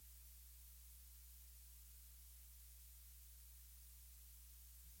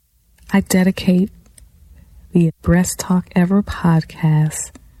I dedicate the Breast Talk Ever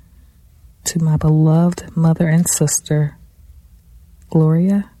podcast to my beloved mother and sister,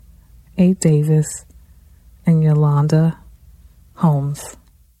 Gloria A. Davis and Yolanda Holmes.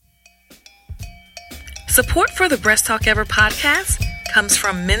 Support for the Breast Talk Ever podcast comes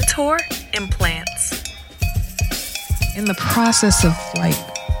from Mentor Implants. In the process of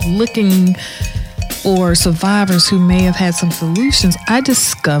looking for survivors who may have had some solutions, I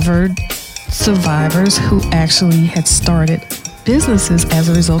discovered survivors who actually had started businesses as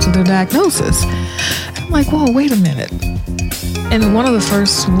a result of their diagnosis. I'm like, whoa, wait a minute. And one of the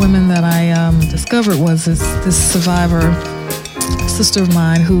first women that I discovered was this survivor, sister of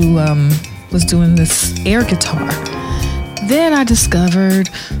mine, who was doing this air guitar. Then I discovered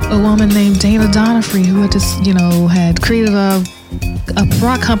a woman named Dana Donofree who had just, had created a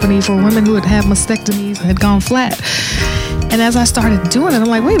bra company for women who had had mastectomies and had gone flat. And as I started doing it, I'm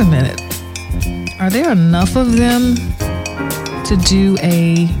like, wait a minute. Are there enough of them to do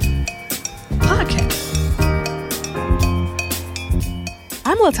a podcast?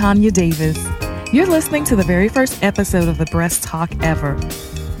 I'm LaTonya Davis. You're listening to the very first episode of the Breast Talk Ever.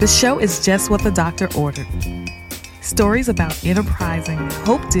 The show is just what the doctor ordered. Stories about enterprising,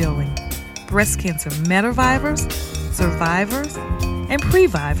 hope-dealing, breast cancer metavivors, survivors, and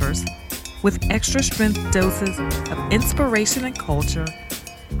previvors with extra strength doses of inspiration and culture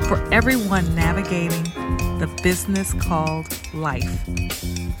for everyone navigating the business called life.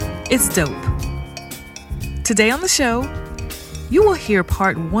 It's dope. Today on the show, you will hear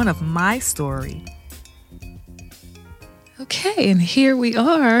part 1 of my story. Okay, and here we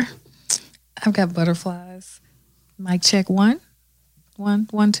are. I've got butterflies. Mic check 1,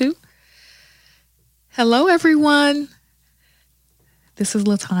 2. Hello, everyone. This is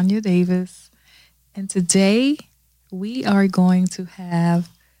LaTonya Davis, and today we are going to have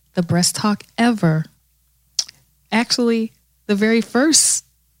the Breast Talk Ever. Actually, the very first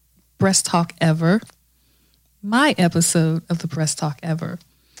Breast Talk Ever, my episode of the Breast Talk Ever.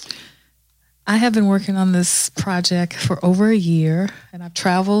 I have been working on this project for over a year, and I've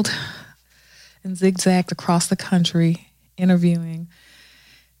traveled and zigzagged across the country interviewing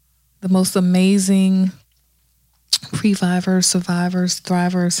the most amazing previvors, survivors,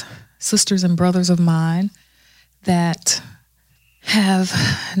 thrivers, sisters and brothers of mine that have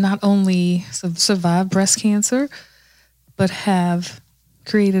not only survived breast cancer, but have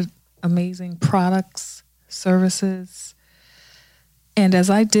created amazing products, services. And as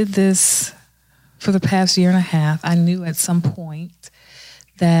I did this for the past year and a half, I knew at some point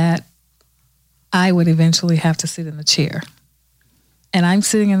that I would eventually have to sit in the chair. And I'm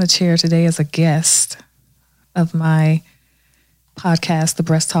sitting in the chair today as a guest of my podcast, The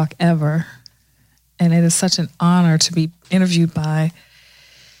Breast Talk Ever. And it is such an honor to be interviewed by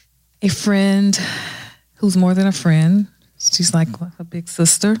a friend who's more than a friend. She's like a big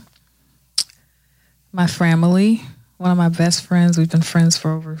sister. My family, one of my best friends. We've been friends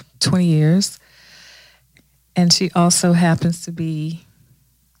for over 20 years. And she also happens to be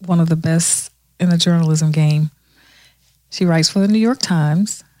one of the best in the journalism game. She writes for the New York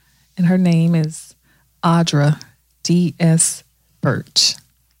Times, and her name is Audra D.S. Burch.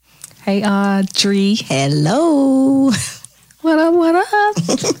 Hey, Audrey. Hello. What up?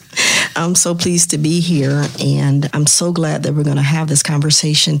 I'm so pleased to be here, and I'm so glad that we're going to have this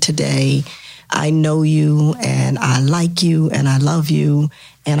conversation today. I know you, and I like you, and I love you,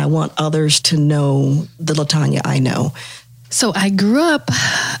 and I want others to know the LaTonya I know. So I grew up,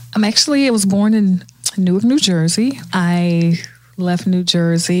 I was born in Newark, New Jersey. I left New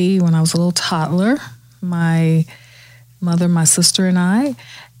Jersey when I was a little toddler. My mother, my sister, and I,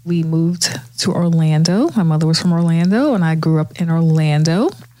 we moved to Orlando. My mother was from Orlando, and I grew up in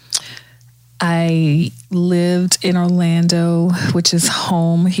Orlando. I lived in Orlando, which is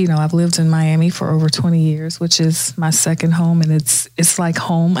home. I've lived in Miami for over 20 years, which is my second home, and it's like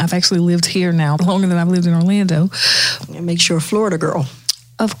home. I've actually lived here now longer than I've lived in Orlando. It makes you a Florida girl.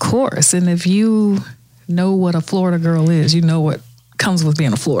 Of course. And if you know what a Florida girl is, you know what comes with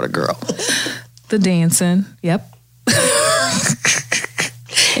being a Florida girl. The dancing. Yep.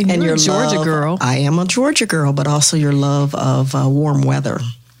 and you're a Georgia girl. I am a Georgia girl, but also your love of warm weather.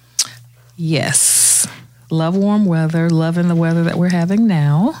 Yes. Love warm weather. Loving the weather that we're having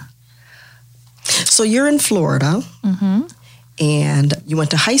now. So you're in Florida. Mm-hmm. And you went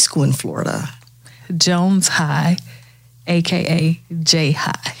to high school in Florida. Jones High, a.k.a. J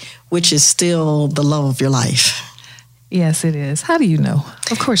High. Which is still the love of your life. Yes, it is. How do you know?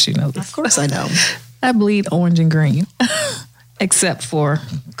 Of course you know this. Of course I know. I bleed orange and green, except for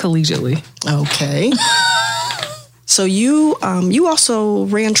collegiately. Okay. So you also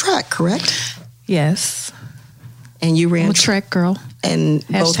ran track, correct? Yes. And you ran I'm a track girl. And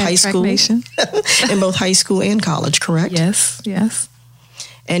both high school, in both high school and college, correct? Yes, yes.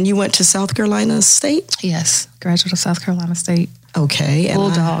 And you went to South Carolina State? Yes, graduate of South Carolina State. Okay. And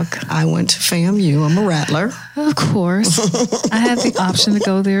Bulldog. I went to FAMU. I'm a Rattler. Of course. I had the option to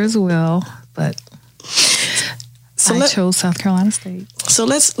go there as well, but I chose South Carolina State. So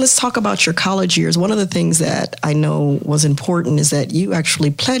let's talk about your college years. One of the things that I know was important is that you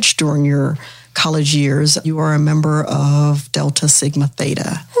actually pledged during your college years. You are a member of Delta Sigma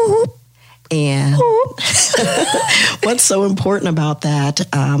Theta. And what's so important about that,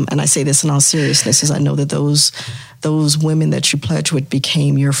 and I say this in all seriousness, is I know that those women that you pledged with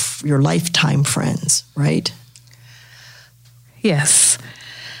became your lifetime friends, right? Yes.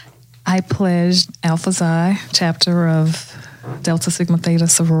 I pledged Alpha Xi, chapter of Delta Sigma Theta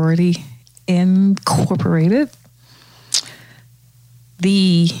Sorority Incorporated,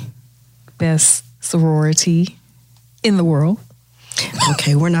 the best sorority in the world.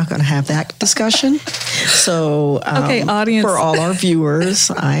 Okay, we're not going to have that discussion. So, okay, audience. For all our viewers,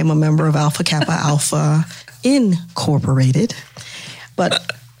 I am a member of Alpha Kappa Alpha Incorporated.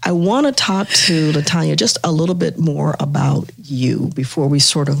 But I want to talk to LaTonya just a little bit more about you before we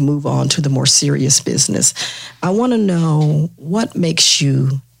sort of move on to the more serious business. I want to know what makes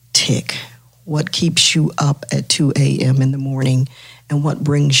you tick, what keeps you up at 2 a.m. in the morning, and what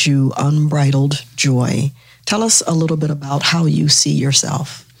brings you unbridled joy. Tell us a little bit about how you see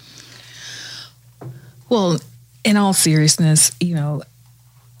yourself. Well, in all seriousness,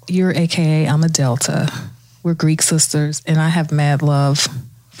 you're AKA, I'm a Delta. We're Greek sisters, and I have mad love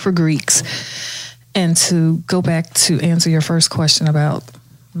for Greeks. And to go back to answer your first question about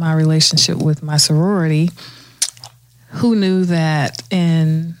my relationship with my sorority, who knew that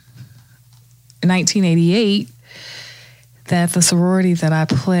in 1988 that the sorority that I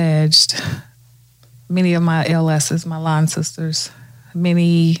pledged, many of my LSs, my line sisters,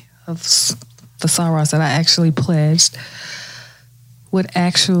 many of the sorors that I actually pledged would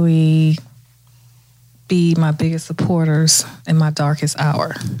actually be my biggest supporters in my darkest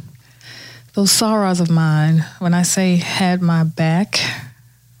hour. Those sorors of mine, when I say had my back,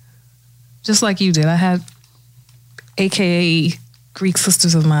 just like you did, I had AKA Greek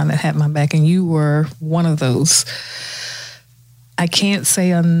sisters of mine that had my back, and you were one of those. I can't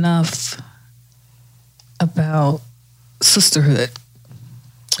say enough about sisterhood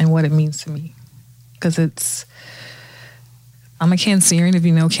and what it means to me, because I'm a Cancerian. If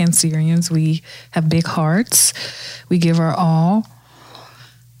you know Cancerians, we have big hearts. We give our all.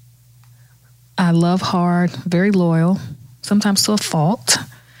 I love hard, very loyal, sometimes to a fault.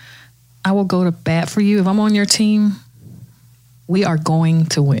 I will go to bat for you. If I'm on your team, we are going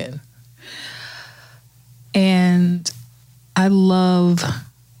to win. And I love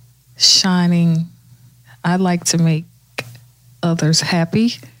shining. I like to make others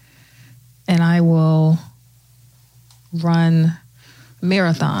happy, and I will run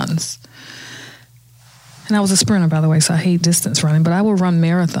marathons. And I was a sprinter, by the way, so I hate distance running, but I will run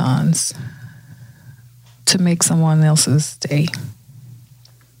marathons to make someone else's day.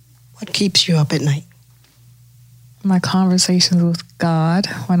 What keeps you up at night? My conversations with God,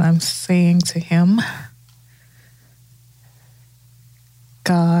 when I'm saying to Him,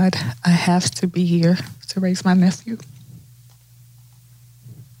 God, I have to be here to raise my nephew.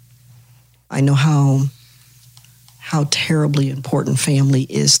 I know how terribly important family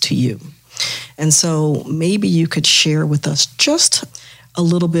is to you. And so maybe you could share with us just a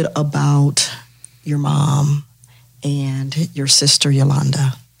little bit about your mom and your sister,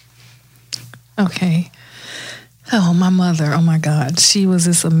 Yolanda. Okay. Oh, my mother. Oh, my God. She was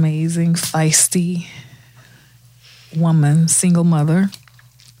this amazing, feisty woman, single mother.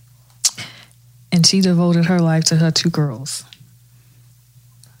 And she devoted her life to her two girls.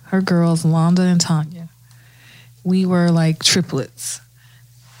 Her girls, Londa and Tanya. We were like triplets.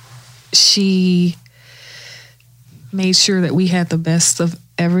 She made sure that we had the best of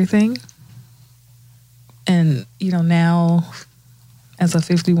everything. And, now as a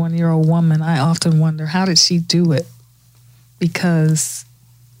 51-year-old woman, I often wonder, how did she do it? Because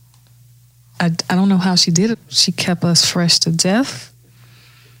I don't know how she did it. She kept us fresh to death.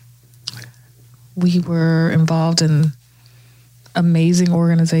 We were involved in amazing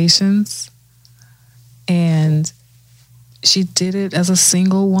organizations, and she did it as a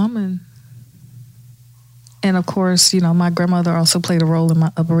single woman. And of course, my grandmother also played a role in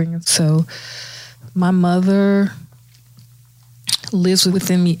my upbringing. So my mother lives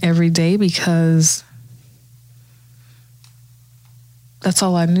within me every day, because that's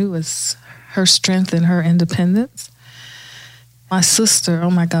all I knew, is her strength and her independence. My sister,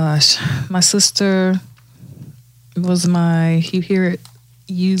 oh my gosh. My sister was you hear it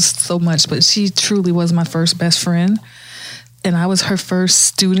used so much, but she truly was my first best friend. And I was her first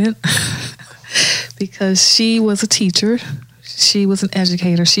student because she was a teacher. She was an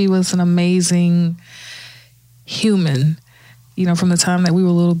educator. She was an amazing human. You know, from the time that we were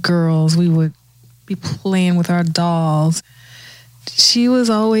little girls, we would be playing with our dolls. She was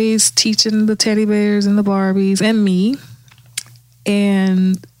always teaching the teddy bears and the Barbies and me.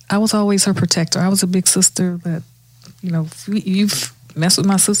 And I was always her protector. I was a big sister that, you know, if you've messed with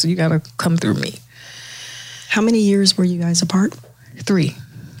my sister, you got to come through me. How many years were you guys apart? 3.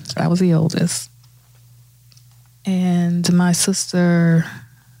 I was the oldest. And my sister,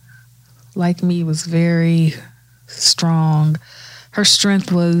 like me, was very strong. Her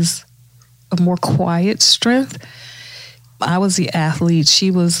strength was a more quiet strength. I was the athlete. She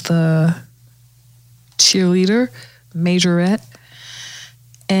was the cheerleader, majorette.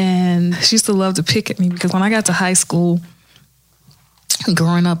 And she used to love to pick at me because when I got to high school,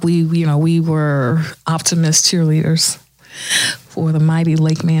 growing up, we were optimist cheerleaders for the mighty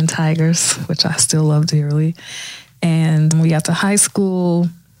Lakeman Tigers, which I still love dearly. And we got to high school,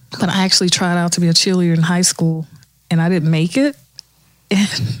 but I actually tried out to be a cheerleader in high school, and I didn't make it. And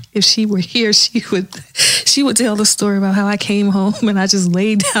if she were here, she would tell the story about how I came home and I just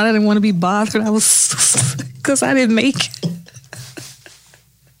laid down. I didn't want to be bothered. Because I didn't make it.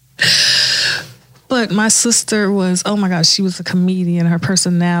 But my sister was, oh my gosh, she was a comedian. Her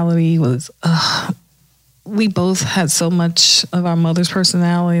personality was, we both had so much of our mother's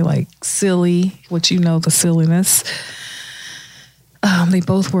personality, like silly, which you know, the silliness. They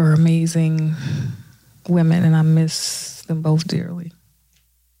both were amazing women, and I miss them both dearly.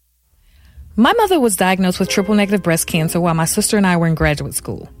 My mother was diagnosed with triple-negative breast cancer while my sister and I were in graduate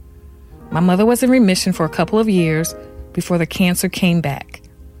school. My mother was in remission for a couple of years before the cancer came back.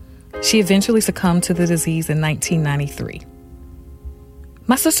 She eventually succumbed to the disease in 1993.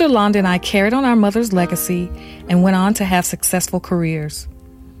 My sister Londa and I carried on our mother's legacy and went on to have successful careers.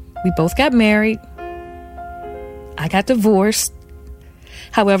 We both got married. I got divorced.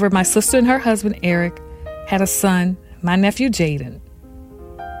 However, my sister and her husband Eric had a son, my nephew Jaden.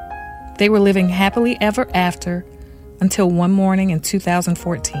 They were living happily ever after until one morning in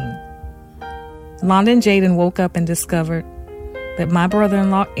 2014. Londa and Jaden woke up and discovered that my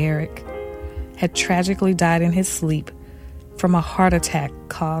brother-in-law Eric had tragically died in his sleep from a heart attack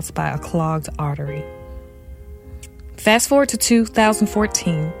caused by a clogged artery. Fast forward to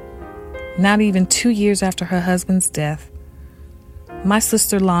 2014, not even 2 years after her husband's death, my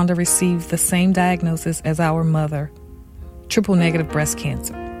sister Londa received the same diagnosis as our mother, triple-negative breast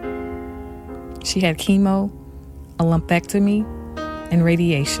cancer. She had chemo, a lumpectomy, and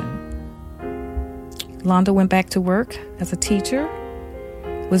radiation. Londa went back to work as a teacher,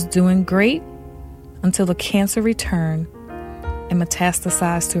 was doing great until the cancer returned and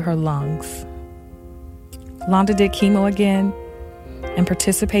metastasized to her lungs. Londa did chemo again and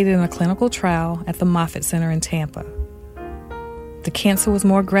participated in a clinical trial at the Moffitt Center in Tampa. The cancer was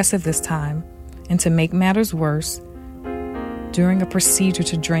more aggressive this time, and to make matters worse, during a procedure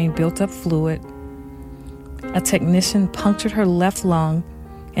to drain built-up fluid, a technician punctured her left lung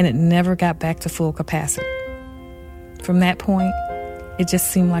and it never got back to full capacity. From that point, it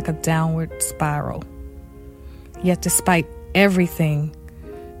just seemed like a downward spiral. Yet despite everything,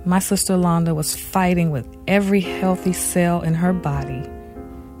 my sister Londa was fighting with every healthy cell in her body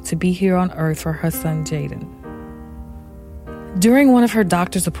to be here on earth for her son Jaden. During one of her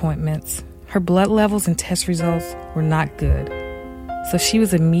doctor's appointments, her blood levels and test results were not good, so she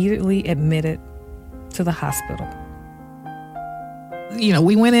was immediately admitted to the hospital. You know,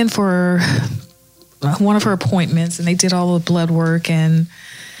 we went in for one of her appointments and they did all the blood work, and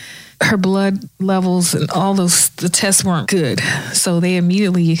her blood levels and all the tests weren't good. So they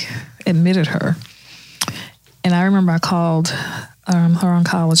immediately admitted her. And I remember I called her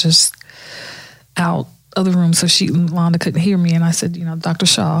oncologist out of the room so Londa couldn't hear me. And I said, Dr.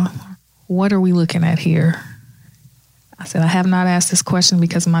 Shaw, what are we looking at here? I said, I have not asked this question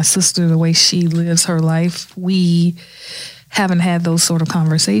because my sister, the way she lives her life, we haven't had those sort of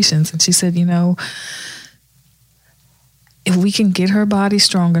conversations. And she said, if we can get her body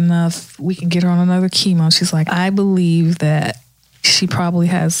strong enough, we can get her on another chemo. She's like, I believe that she probably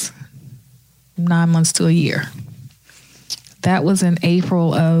has 9 months to a year. That was in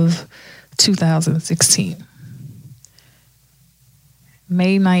April of 2016.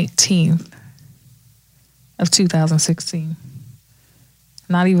 May 19th of 2016.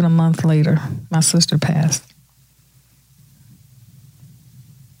 Not even a month later, my sister passed.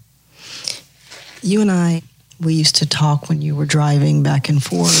 You and I We used to talk when you were driving back and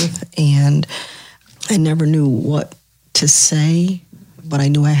forth, and I never knew what to say, but I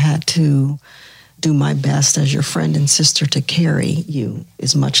knew I had to do my best as your friend and sister to carry you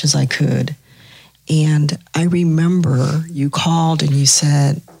as much as I could. And I remember you called and you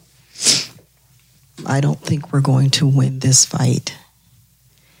said, I don't think we're going to win this fight.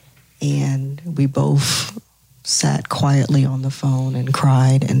 And we both sat quietly on the phone and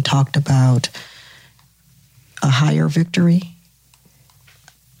cried and talked about a higher victory,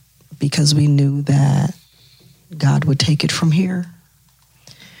 because we knew that God would take it from here.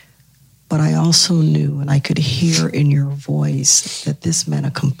 But I also knew, and I could hear in your voice, that this meant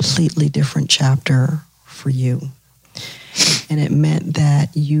a completely different chapter for you. And it meant that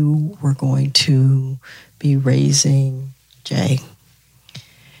you were going to be raising Jay.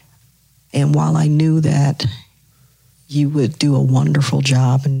 And while I knew that you would do a wonderful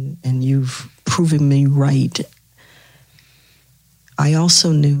job, and you've proven me right, I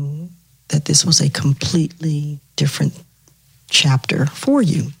also knew that this was a completely different chapter for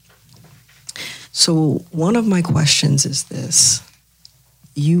you. So one of my questions is this.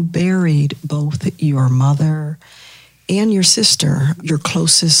 You buried both your mother and your sister, your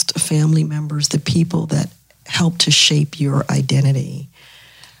closest family members, the people that helped to shape your identity.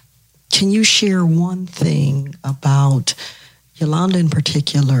 Can you share one thing about Yolanda in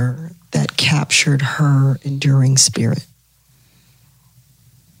particular that captured her enduring spirit?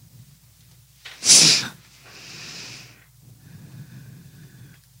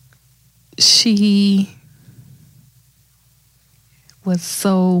 She was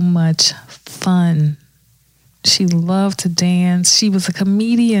so much fun. She loved to dance. She was a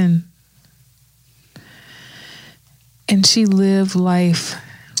comedian. And she lived life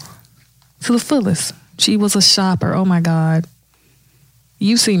to the fullest. She was a shopper. Oh my God.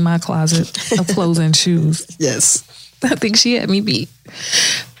 You see my closet of clothes and shoes. Yes. I think she had me beat.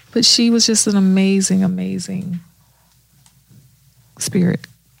 But she was just an amazing, amazing spirit.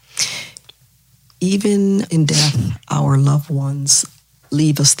 Even in death, our loved ones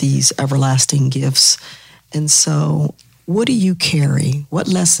leave us these everlasting gifts. And so what do you carry? What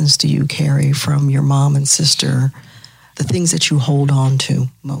lessons do you carry from your mom and sister, the things that you hold on to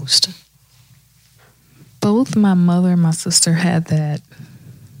most? Both my mother and my sister had that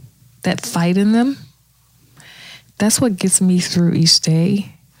fight in them. That's what gets me through each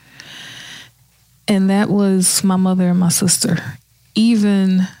day. And that was my mother and my sister.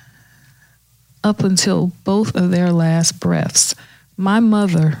 Even up until both of their last breaths. My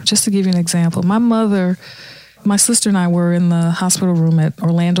mother, just to give you an example, my sister and I were in the hospital room at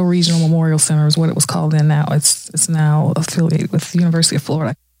Orlando Regional Memorial Center is what it was called then now. It's now affiliated with the University of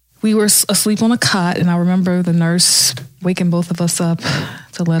Florida. We were asleep on a cot, and I remember the nurse waking both of us up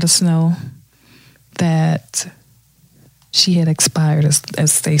to let us know that she had expired,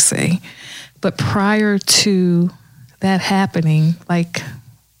 as they say. But prior to that happening, like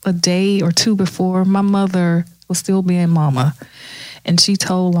a day or two before, my mother was still being mama. And she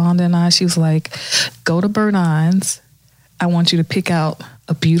told Londa and I, she was like, go to Bernines. I want you to pick out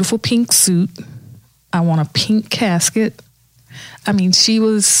a beautiful pink suit. I want a pink casket. I mean, she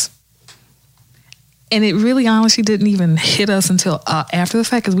was, and it really honestly didn't even hit us until after the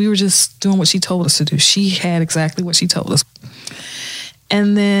fact, because we were just doing what she told us to do. She had exactly what she told us.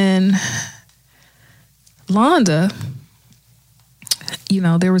 And then Londa, you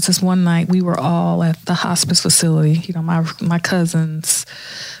know, there was this one night we were all at the hospice facility, you know, my cousins,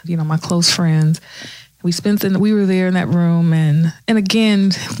 you know, my close friends. We were there in that room, and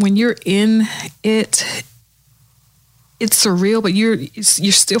again, when you're in it, it's surreal, but you're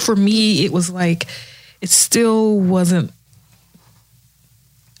still, for me, it was like, it still wasn't,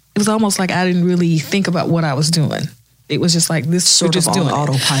 it was almost like I didn't really think about what I was doing. It was just like this, sort of on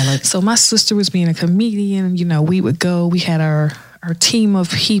autopilot. So my sister was being a comedian, you know, we would go, we had our team of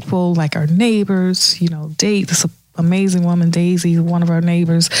people, like our neighbors, you know, this amazing woman, Daisy, one of our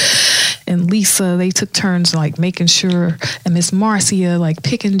neighbors, and Lisa, they took turns like making sure, and Miss Marcia, like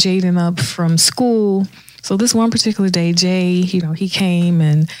picking Jaden up from school. So this one particular day, Jay, you know, he came,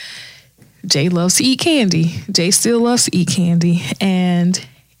 and Jay loves to eat candy. Jay still loves to eat candy. And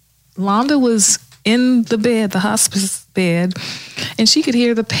Londa was in the bed, the hospice bed, and she could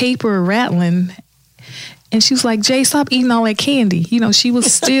hear the paper rattling. And she was like, Jay, stop eating all that candy. You know, she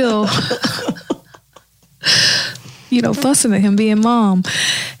was still, you know, fussing at him being mom.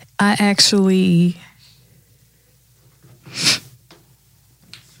 I actually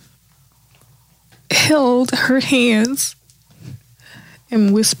held her hands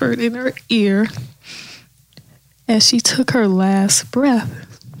and whispered in her ear as she took her last breath.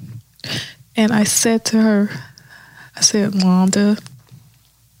 And I said to her, I said, Londa,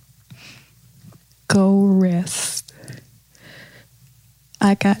 go rest.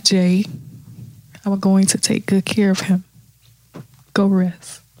 I got Jay. I'm going to take good care of him. Go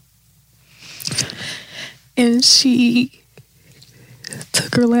rest. And she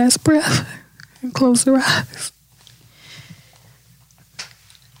took her last breath and closed her eyes.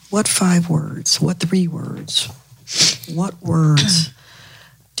 What 5 words? What 3 words? What words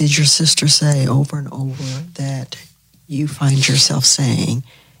did your sister say over and over that you find yourself saying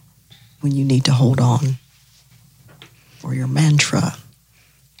when you need to hold on? Or your mantra?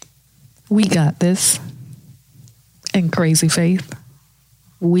 We got this. And crazy faith.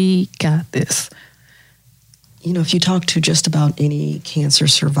 We got this. You know, if you talk to just about any cancer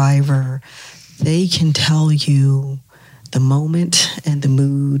survivor, they can tell you the moment and the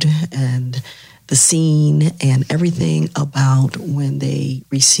mood and the scene and everything about when they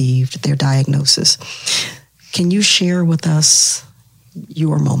received their diagnosis. Can you share with us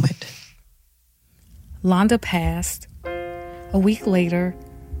your moment? Londa passed. A week later,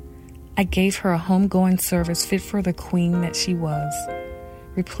 I gave her a homegoing service fit for the queen that she was,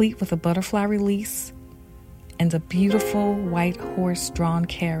 replete with a butterfly release and a beautiful white horse-drawn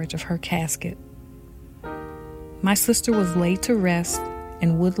carriage of her casket. My sister was laid to rest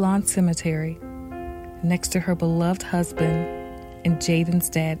in Woodlawn Cemetery next to her beloved husband and Jaden's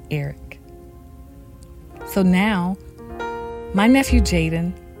dad, Eric. So now, my nephew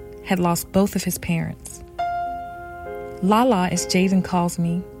Jaden had lost both of his parents. Lala, as Jaden calls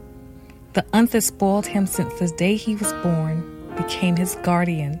me, the aunt that spoiled him since the day he was born, became his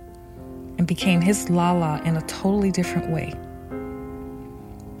guardian and became his Lala in a totally different way.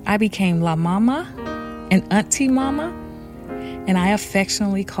 I became La Mama and Auntie Mama, and I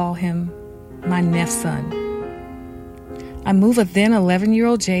affectionately call him my nepson. I move a then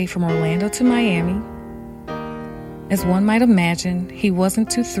 11-year-old Jay from Orlando to Miami. As one might imagine, he wasn't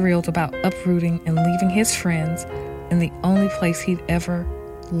too thrilled about uprooting and leaving his friends in the only place he'd ever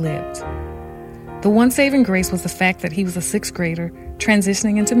lived. The one saving grace was the fact that he was a 6th grader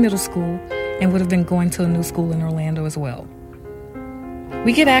transitioning into middle school and would have been going to a new school in Orlando as well.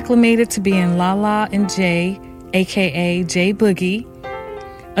 We get acclimated to being Lala and Jay, aka Jay Boogie,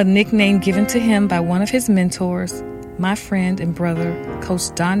 a nickname given to him by one of his mentors, my friend and brother,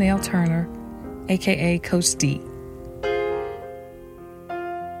 Coach Donnell Turner, aka Coach D.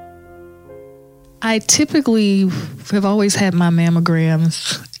 I typically have always had my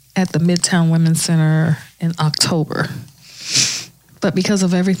mammograms at the Midtown Women's Center in October. But because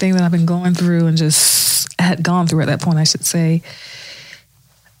of everything that I've been going through and just had gone through at that point, I should say,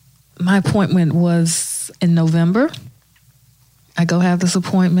 my appointment was in November. I go have this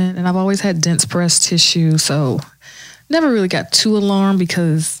appointment, and I've always had dense breast tissue, so never really got too alarmed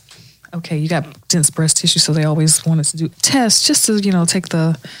because, okay, you got dense breast tissue, so they always wanted to do tests just to, take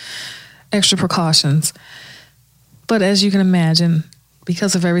the extra precautions. But as you can imagine,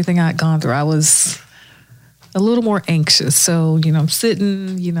 because of everything I'd gone through, I was a little more anxious. So, I'm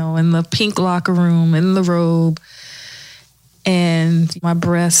sitting, in the pink locker room, in the robe, and my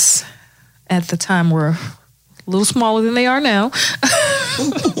breasts at the time were a little smaller than they are now.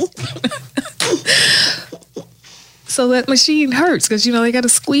 So that machine hurts because, they got to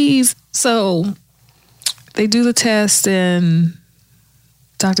squeeze. So they do the test, and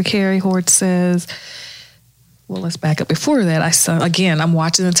Dr. Carrie Hort says, well, let's back up. Before that, I'm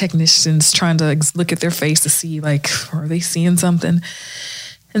watching the technicians trying to look at their face to see, are they seeing something?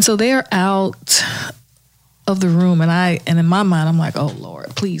 And so they are out of the room, and in my mind, I'm like, oh,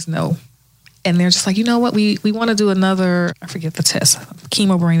 Lord, please, no. And they're just like, you know what? We want to do another, I forget the test.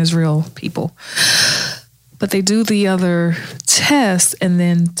 Chemo brain is real, people. But they do the other test, and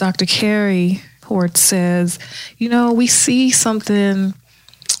then Dr. Carrie Hort says, we see something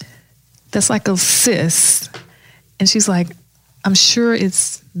that's like a cyst. And she's like, I'm sure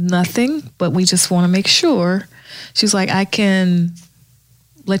it's nothing, but we just want to make sure. She's like, I can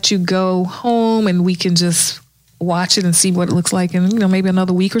let you go home and we can just watch it and see what it looks like in, maybe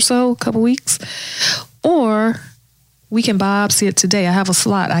another week or so, a couple weeks. Or we can biopsy it today. I have a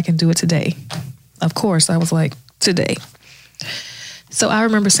slot. I can do it today. Of course, I was like, today. So I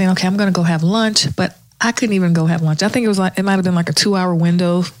remember saying, okay, I'm going to go have lunch, but I couldn't even go have lunch. I think it might have been like a 2-hour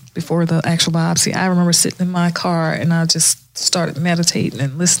window before the actual biopsy. I remember sitting in my car and I just started meditating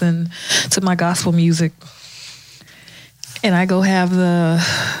and listening to my gospel music. And I go have the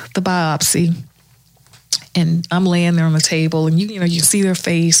biopsy, and I'm laying there on the table, and you see their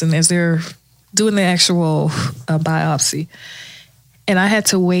face, and as they're doing the actual biopsy, and I had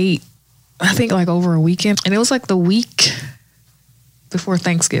to wait, I think over a weekend, and it was like the week before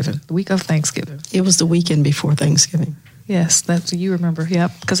Thanksgiving, the week of Thanksgiving. It was the weekend before Thanksgiving. Yes, that's you remember.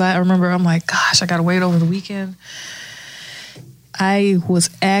 Yep, because I remember. I'm like, gosh, I got to wait over the weekend. I was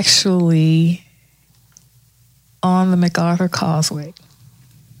actually on the MacArthur Causeway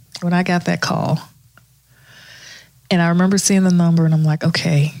when I got that call, and I remember seeing the number, and I'm like,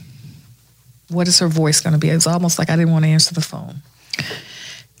 okay, what is her voice going to be? It's almost like I didn't want to answer the phone,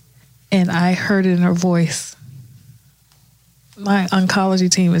 and I heard it in her voice. My oncology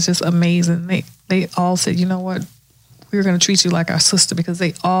team is just amazing. They all said, you know what? We're going to treat you like our sister, because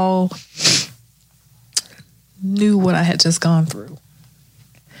they all knew what I had just gone through.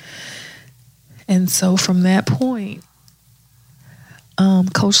 And so from that point,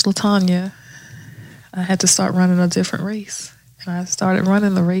 Coach LaTonya, I had to start running a different race. And I started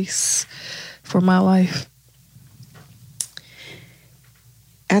running the race for my life.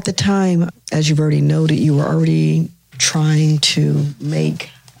 At the time, as you've already noted, you were already trying to make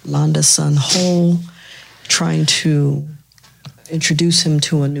Londa's son whole, trying to introduce him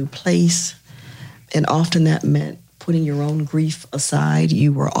to a new place. And often that meant putting your own grief aside.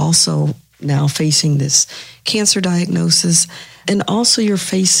 You were also now facing this cancer diagnosis, and also you're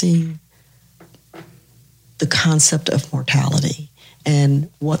facing the concept of mortality and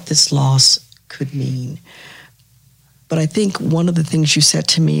what this loss could mean. But I think one of the things you said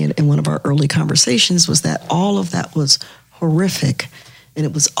to me in one of our early conversations was that all of that was horrific and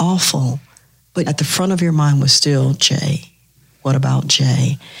it was awful, but at the front of your mind was still Jay. What about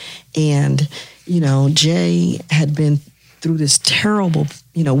Jay? And, Jay had been through this terrible,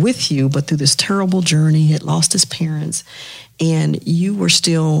 with you, but through this terrible journey. He had lost his parents, and you were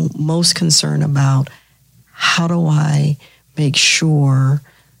still most concerned about, how do I make sure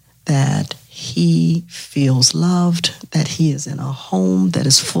that he feels loved, that he is in a home that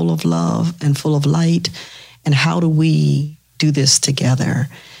is full of love and full of light, and how do we do this together?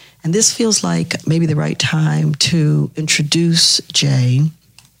 And this feels like maybe the right time to introduce Jay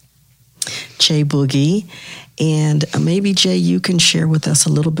Boogie. And maybe, Jay, you can share with us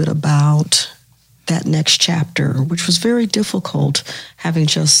a little bit about that next chapter, which was very difficult, having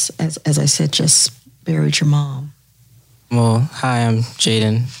just, as I said, just buried your mom. Well, hi, I'm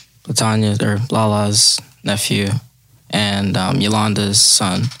Jaden, LaTonya, or Lala's nephew, and Yolanda's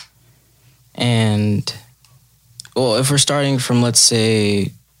son. And, well, if we're starting from, let's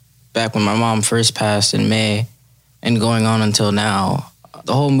say, back when my mom first passed in May and going on until now,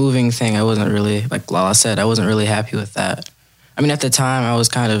 the whole moving thing, I wasn't really, like Lala said, I wasn't really happy with that. I mean, at the time, I was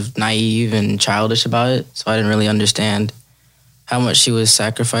kind of naive and childish about it, so I didn't really understand how much she was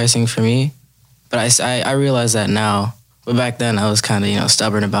sacrificing for me. But I realize that now. But back then, I was kind of,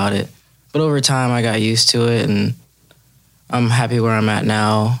 stubborn about it. But over time, I got used to it, and I'm happy where I'm at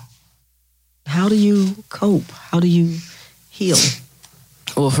now. How do you cope? How do you heal?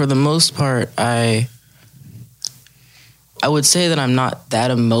 Well, for the most part, I would say that I'm not that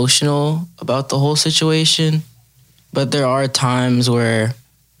emotional about the whole situation, but there are times where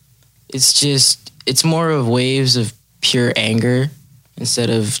it's more of waves of pure anger instead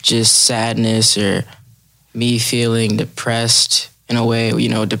of just sadness or me feeling depressed in a way.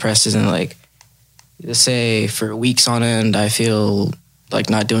 Depressed isn't like, let's say for weeks on end, I feel like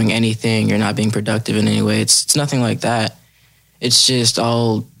not doing anything or not being productive in any way. It's nothing like that. It's just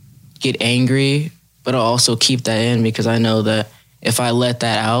I'll get angry, but I'll also keep that in because I know that if I let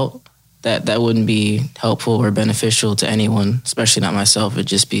that out, that wouldn't be helpful or beneficial to anyone, especially not myself. It'd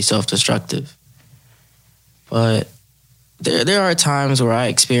just be self-destructive. But there are times where I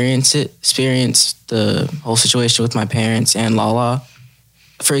experience the whole situation with my parents and Lala.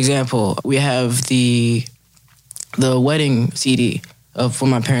 For example, we have the wedding CD of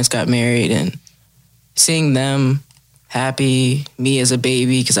when my parents got married, and seeing them happy, me as a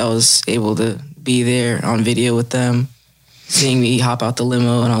baby, because I was able to be there on video with them, seeing me hop out the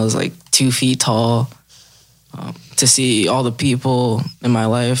limo and I was like 2 feet tall, to see all the people in my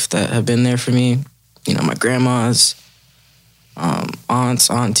life that have been there for me, my grandmas, aunts,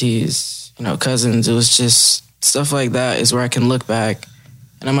 aunties, cousins. It was just stuff like that is where I can look back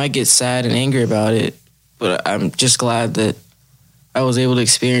and I might get sad and angry about it, but I'm just glad that I was able to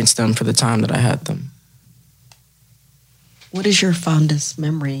experience them for the time that I had them. What is your fondest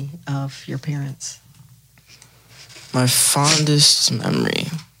memory of your parents? My fondest memory?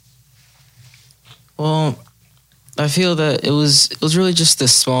 Well, I feel that it was really just the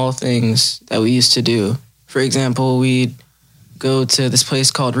small things that we used to do. For example, we'd go to this place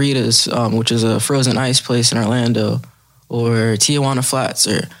called Rita's, which is a frozen ice place in Orlando, or Tijuana Flats,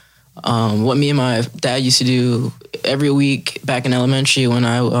 or what me and my dad used to do every week back in elementary when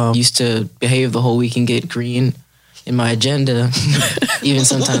I used to behave the whole week and get green. in my agenda, even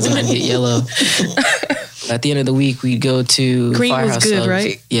sometimes when I get yellow. At the end of the week, we'd go to Green Firehouse was good, Subs.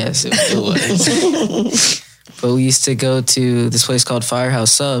 right? Yes, it was. But we used to go to this place called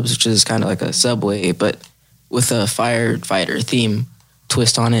Firehouse Subs, which is kind of like a Subway, but with a firefighter theme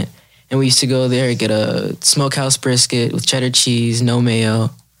twist on it. And we used to go there and get a smokehouse brisket with cheddar cheese, no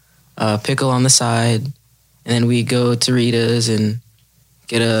mayo, pickle on the side. And then we'd go to Rita's and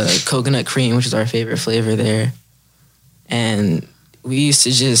get a coconut cream, which is our favorite flavor there. And we used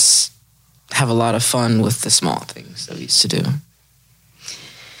to just have a lot of fun with the small things that we used to do.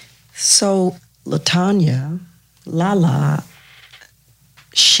 So, LaTonya, Lala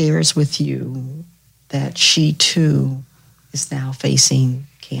shares with you that she too is now facing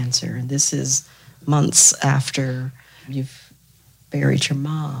cancer. And this is months after you've buried your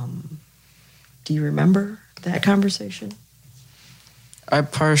mom. Do you remember that conversation? I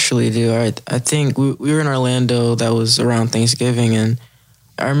partially do. I think we were in Orlando. That was around Thanksgiving. And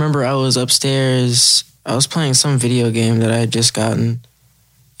I remember I was upstairs. I was playing some video game that I had just gotten.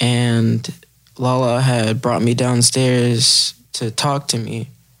 And Lala had brought me downstairs to talk to me.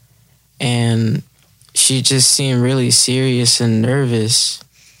 And she just seemed really serious and nervous.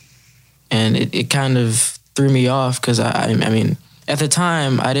 And it kind of threw me off because, I mean, at the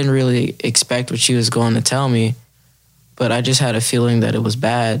time, I didn't really expect what she was going to tell me. But I just had a feeling that it was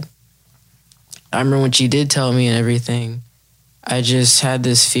bad. I remember when she did tell me and everything, I just had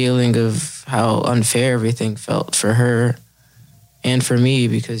this feeling of how unfair everything felt for her and for me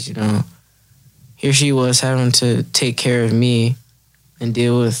because, you know, here she was having to take care of me and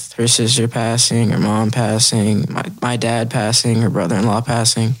deal with her sister passing, her mom passing, my dad passing, her brother-in-law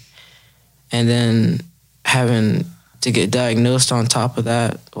passing, and then having to get diagnosed on top of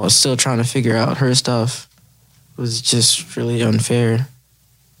that while still trying to figure out her stuff was just really unfair.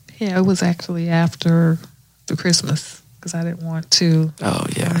 Yeah, it was actually after the Christmas because I didn't want to. Oh,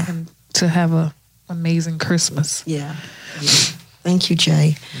 yeah. Want him to have an amazing Christmas. Yeah. Thank you,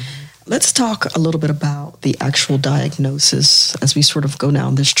 Jay. Let's talk a little bit about the actual diagnosis as we sort of go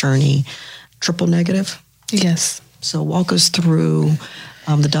down this journey. Triple negative? Yes. So walk us through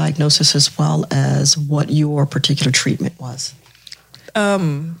the diagnosis as well as what your particular treatment was.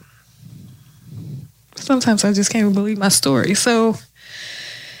 Sometimes I just can't even believe my story. So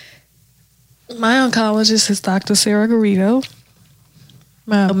my oncologist is Dr. Sarah Garrido.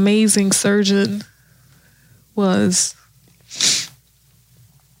 My amazing surgeon was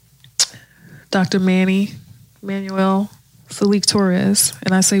Dr. Manuel Felique Torres.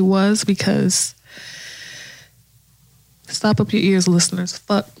 And I say was because, stop up your ears, listeners,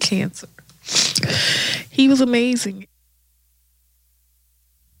 fuck cancer. He was amazing.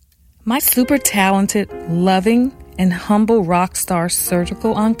 My super talented, loving, and humble rock star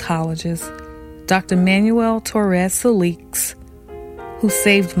surgical oncologist, Dr. Manuel Torres Felique, who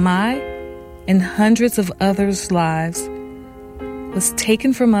saved my and hundreds of others' lives, was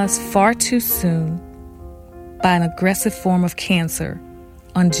taken from us far too soon by an aggressive form of cancer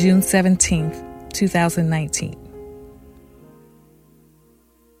on June 17th, 2019.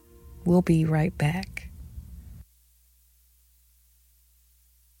 We'll be right back.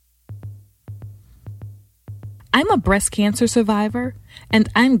 I'm a breast cancer survivor, and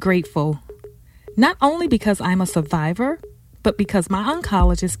I'm grateful, not only because I'm a survivor, but because my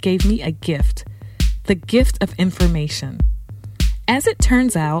oncologist gave me a gift, the gift of information. As it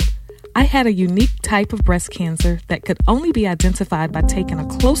turns out, I had a unique type of breast cancer that could only be identified by taking a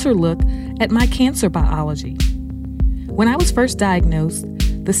closer look at my cancer biology. When I was first diagnosed,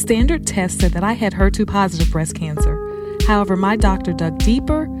 the standard test said that I had HER2-positive breast cancer. However, my doctor dug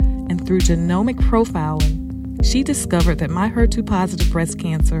deeper, and through genomic profiling, she discovered that my HER2-positive breast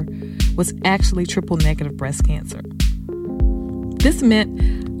cancer was actually triple-negative breast cancer. This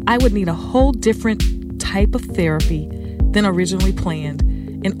meant I would need a whole different type of therapy than originally planned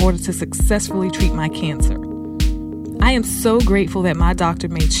in order to successfully treat my cancer. I am so grateful that my doctor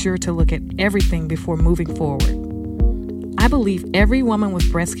made sure to look at everything before moving forward. I believe every woman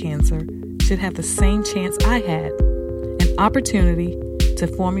with breast cancer should have the same chance I had, an opportunity to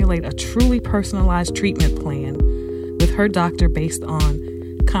formulate a truly personalized treatment plan with her doctor based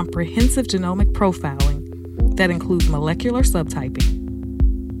on comprehensive genomic profiling that includes molecular subtyping.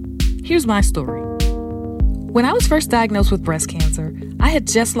 Here's my story. When I was first diagnosed with breast cancer, I had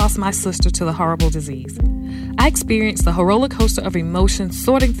just lost my sister to the horrible disease. I experienced the roller coaster of emotions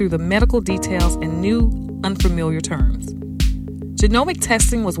sorting through the medical details and new, unfamiliar terms. Genomic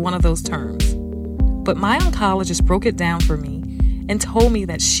testing was one of those terms, but my oncologist broke it down for me and told me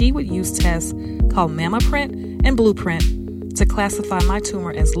that she would use tests called MammaPrint and Blueprint to classify my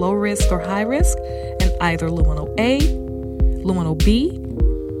tumor as low risk or high risk and either luminal A, luminal B,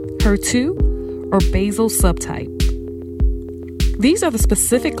 HER2, or basal subtype. These are the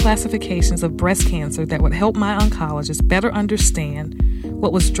specific classifications of breast cancer that would help my oncologist better understand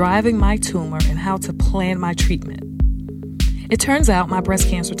what was driving my tumor and how to plan my treatment. It turns out my breast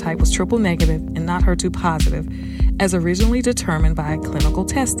cancer type was triple negative and not HER2 positive, as originally determined by clinical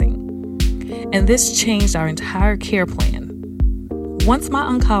testing. And this changed our entire care plan. Once my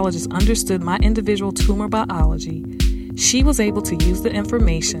oncologist understood my individual tumor biology, she was able to use the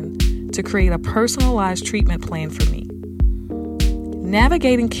information to create a personalized treatment plan for me.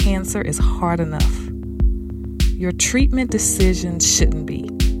 Navigating cancer is hard enough. Your treatment decisions shouldn't be.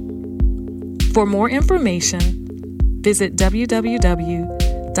 For more information, visit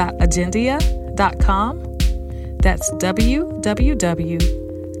www.agendia.com. That's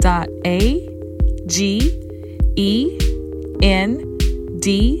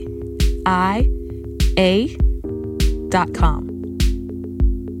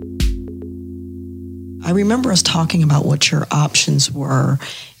I remember us talking about what your options were,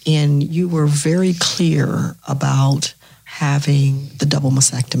 and you were very clear about having the double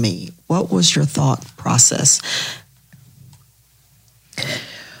mastectomy. What was your thought process?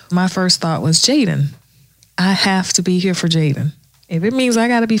 My first thought was Jaden. I have to be here for Jaden. If it means I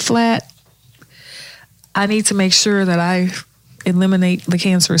got to be flat, I need to make sure that I eliminate the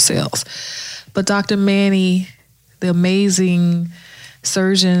cancerous cells. But Dr. Manny, the amazing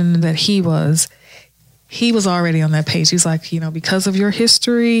surgeon that he was already on that page. He's like, because of your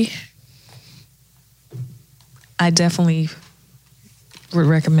history, I definitely would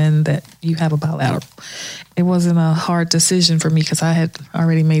recommend that you have a bilateral. It wasn't a hard decision for me because I had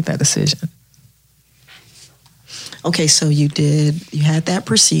already made that decision. Okay, so you had that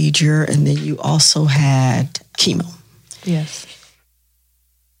procedure, and then you also had chemo. Yes.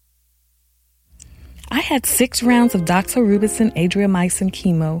 I had 6 rounds of doxorubicin adriamycin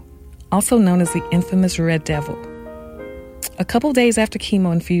chemo, also known as the infamous Red Devil. A couple days after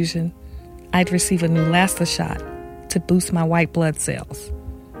chemo infusion, I'd receive a Neulasta shot to boost my white blood cells.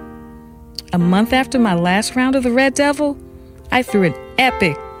 A month after my last round of the Red Devil, I threw an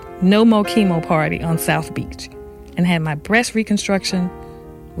epic no more chemo party on South Beach and had my breast reconstruction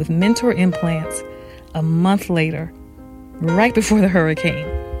with Mentor implants a month later, right before the hurricane.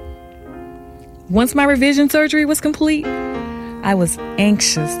 Once my revision surgery was complete, I was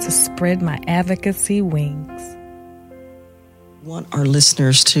anxious to spread my advocacy wings. I want our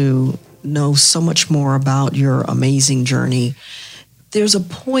listeners to know so much more about your amazing journey. There's a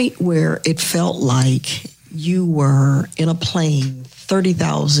point where it felt like you were in a plane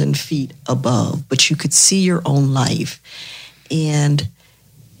 30,000 feet above, but you could see your own life. And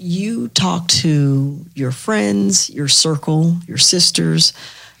you talked to your friends, your circle, your sisters,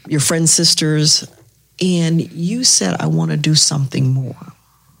 your friends' sisters, and you said, I want to do something more.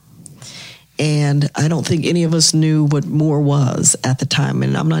 And I don't think any of us knew what more was at the time.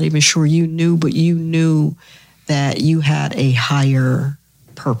 And I'm not even sure you knew, but you knew that you had a higher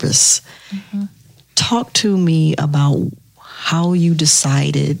purpose. Mm-hmm. Talk to me about how you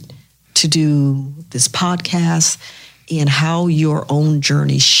decided to do this podcast and how your own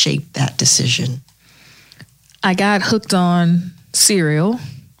journey shaped that decision. I got hooked on Serial.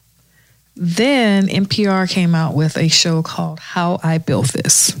 Then NPR came out with a show called How I Built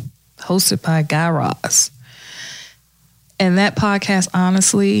This, hosted by Guy Raz. And that podcast,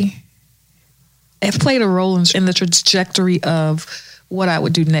 honestly, it played a role in the trajectory of what I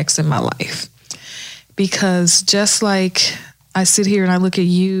would do next in my life. Because just like I sit here and I look at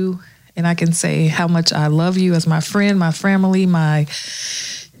you and I can say how much I love you as my friend, my family, my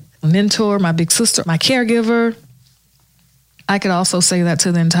mentor, my big sister, my caregiver, I could also say that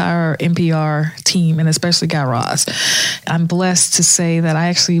to the entire NPR team and especially Guy Raz. I'm blessed to say that I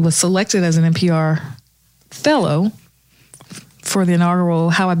actually was selected as an NPR fellow for the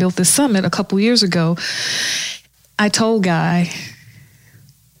inaugural How I Built This Summit a couple years ago. I told Guy,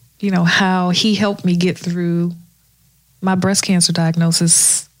 how he helped me get through my breast cancer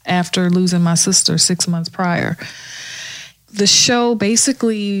diagnosis after losing my sister 6 months prior. The show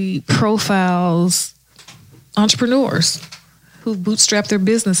basically profiles entrepreneurs who bootstrap their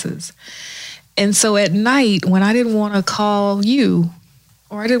businesses. And so at night, when I didn't want to call you,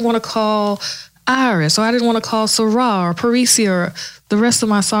 or I didn't want to call Iris, or I didn't want to call Sarah or Parisia or the rest of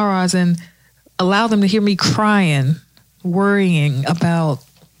my Sarahs and allow them to hear me crying, worrying about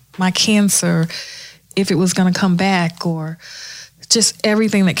my cancer, if it was going to come back, or just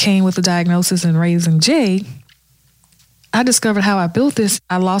everything that came with the diagnosis and raising Jay, I discovered How I Built This.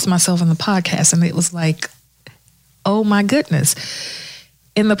 I lost myself in the podcast, and it was like, oh my goodness.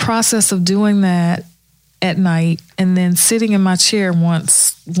 In the process of doing that, at night, and then sitting in my chair one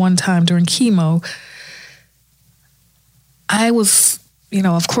time during chemo, I was,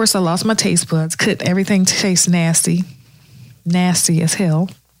 of course I lost my taste buds. Everything tastes nasty as hell.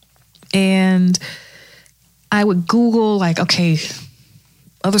 And I would Google like, okay,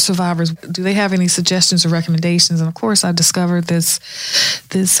 other survivors, do they have any suggestions or recommendations? And of course I discovered this,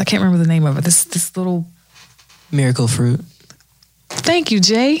 I can't remember the name of it, this little miracle fruit. Thank you,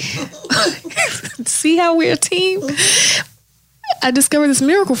 Jay. See how we're a team? I discovered this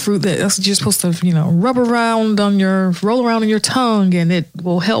miracle fruit that you're supposed to, roll around on your tongue, and it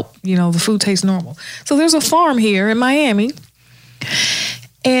will help, the food taste normal. So there's a farm here in Miami,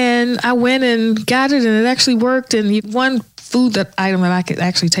 and I went and got it, and it actually worked. And one item that I could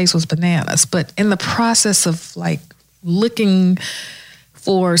actually taste was bananas. But in the process of like looking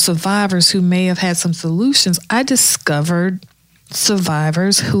for survivors who may have had some solutions, I discovered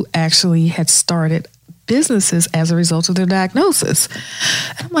survivors who actually had started businesses as a result of their diagnosis.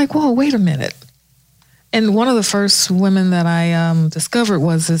 And I'm like, whoa, wait a minute. And one of the first women that I discovered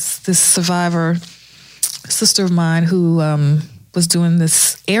was this survivor, sister of mine, who was doing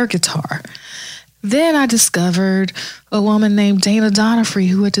this air guitar. Then I discovered a woman named Dana Donofree,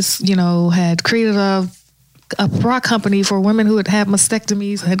 who had just, had created a bra company for women who had had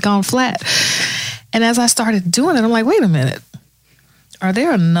mastectomies and had gone flat. And as I started doing it, I'm like, wait a minute. Are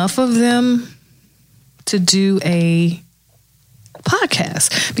there enough of them to do a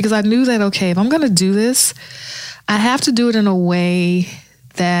podcast? Because I knew that, okay, if I'm going to do this, I have to do it in a way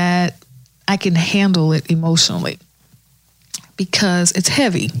that I can handle it emotionally, because it's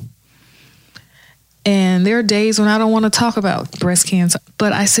heavy. And there are days when I don't want to talk about breast cancer.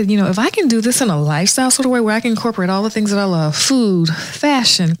 But I said, if I can do this in a lifestyle sort of way where I can incorporate all the things that I love, food,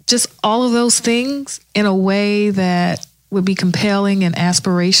 fashion, just all of those things in a way that would be compelling and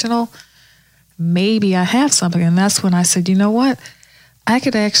aspirational, maybe I have something. And that's when I said, you know what? I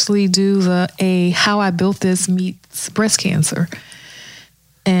could actually do How I Built This meets breast cancer.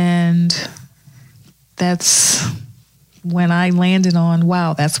 And that's when I landed on,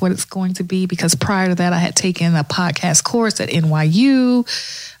 wow, that's what it's going to be. Because prior to that, I had taken a podcast course at NYU.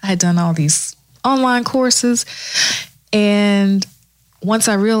 I had done all these online courses. And once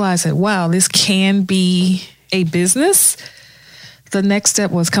I realized that, wow, this can be a business, the next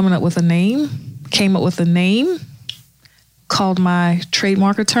step was coming up with a name. Came up with a name, called my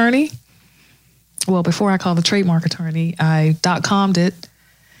trademark attorney. Well, before I called the trademark attorney, I .com'd it.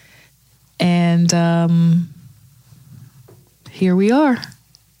 And here we are,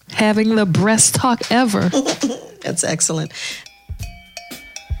 having the best talk ever. That's excellent.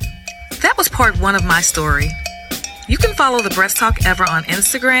 That was part one of my story. You can follow the Breast Talk Ever on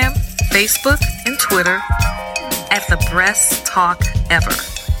Instagram, Facebook, and Twitter at the Breast Talk Ever.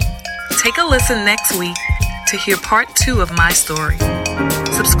 Take a listen next week to hear part 2 of my story.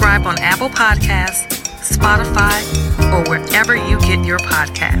 Subscribe on Apple Podcasts, Spotify, or wherever you get your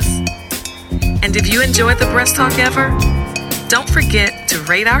podcasts. And if you enjoyed the Breast Talk Ever, don't forget to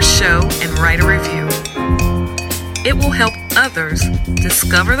rate our show and write a review. It will help others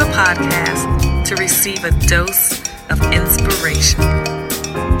discover the podcast to receive a dose of inspiration.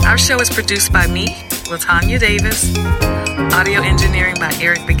 Our show is produced by me, LaTonya Davis, audio engineering by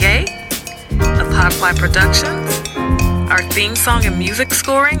Eric Begay of Podfly Productions. Our theme song and music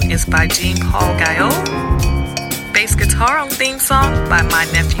scoring is by Jean-Paul Guyot. Bass guitar on theme song by my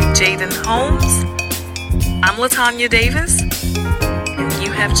nephew Jaden Holmes. I'm LaTonya Davis, and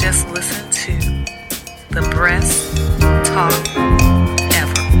you have just listened to the Breast Talk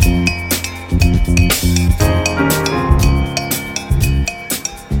Ever.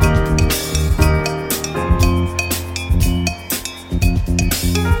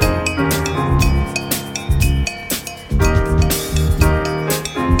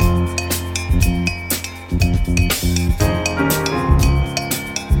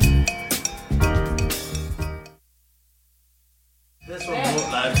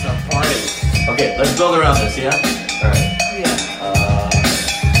 Okay, let's build around this, yeah? Alright. Yeah.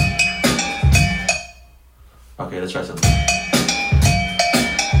 Okay, let's try something.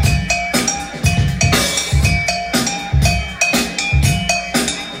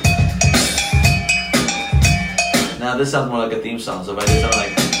 Now this sounds more like a theme song, so if I did something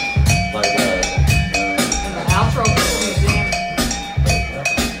like the outro.